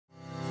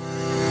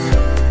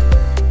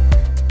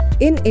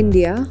In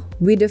India,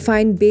 we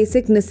define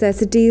basic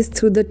necessities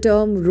through the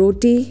term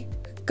roti,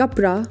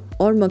 kapra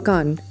or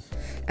makan.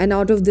 And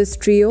out of this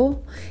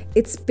trio,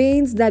 it's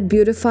paints that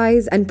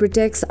beautifies and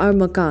protects our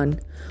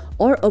makan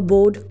or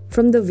abode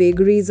from the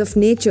vagaries of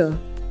nature.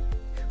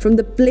 From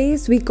the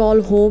place we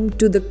call home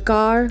to the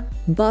car,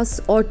 bus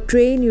or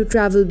train you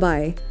travel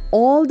by,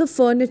 all the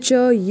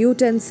furniture,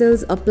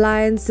 utensils,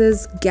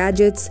 appliances,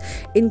 gadgets,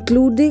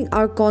 including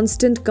our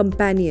constant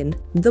companion,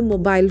 the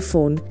mobile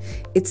phone,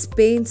 its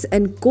paints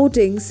and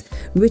coatings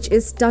which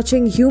is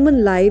touching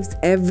human lives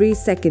every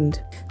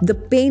second. The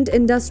paint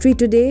industry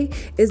today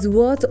is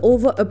worth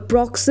over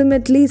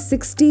approximately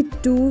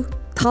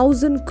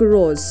 62,000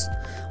 crores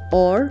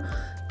or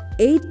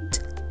 8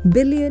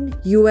 billion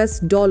US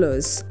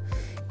dollars.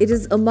 It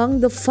is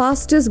among the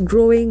fastest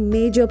growing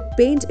major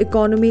paint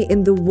economy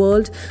in the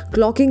world,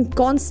 clocking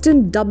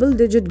constant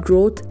double-digit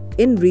growth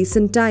in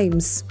recent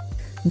times.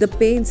 The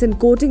paints and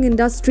coating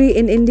industry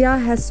in India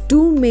has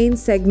two main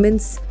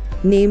segments,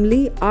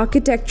 namely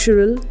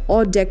architectural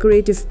or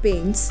decorative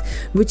paints,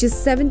 which is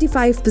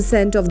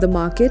 75% of the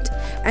market,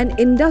 and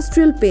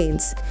industrial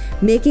paints,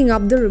 making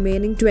up the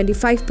remaining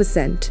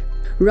 25%.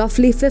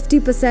 Roughly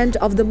 50%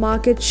 of the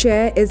market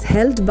share is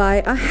held by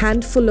a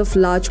handful of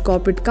large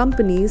corporate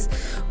companies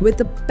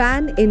with a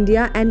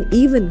pan-India and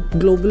even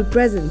global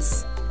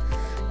presence.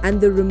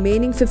 And the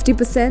remaining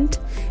 50%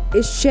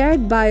 is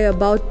shared by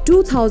about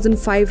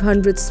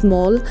 2,500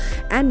 small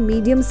and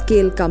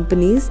medium-scale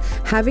companies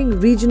having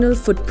regional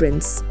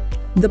footprints.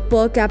 The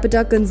per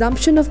capita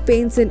consumption of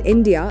paints in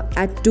India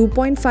at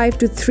 2.5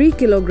 to 3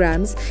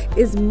 kilograms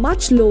is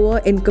much lower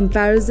in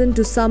comparison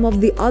to some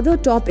of the other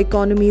top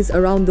economies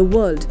around the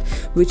world,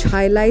 which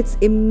highlights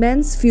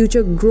immense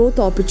future growth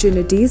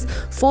opportunities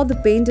for the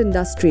paint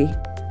industry.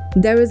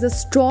 There is a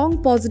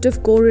strong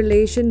positive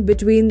correlation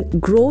between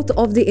growth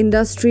of the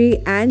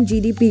industry and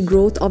GDP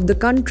growth of the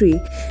country,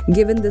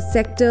 given the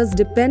sector's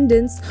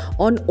dependence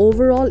on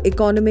overall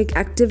economic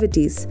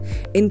activities,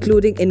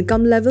 including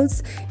income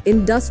levels,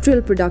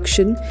 industrial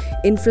production,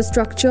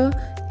 infrastructure,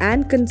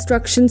 and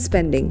construction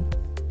spending.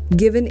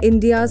 Given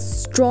India's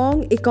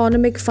strong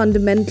economic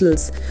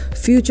fundamentals,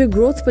 future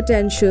growth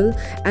potential,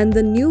 and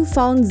the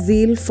newfound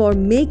zeal for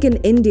Make in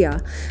India,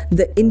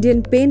 the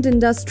Indian paint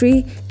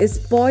industry is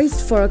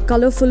poised for a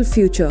colourful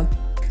future.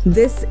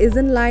 This is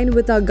in line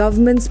with our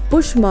government's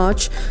push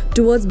march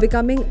towards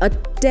becoming a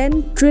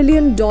 $10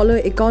 trillion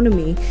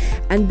economy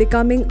and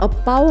becoming a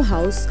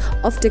powerhouse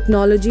of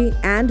technology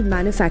and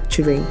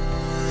manufacturing.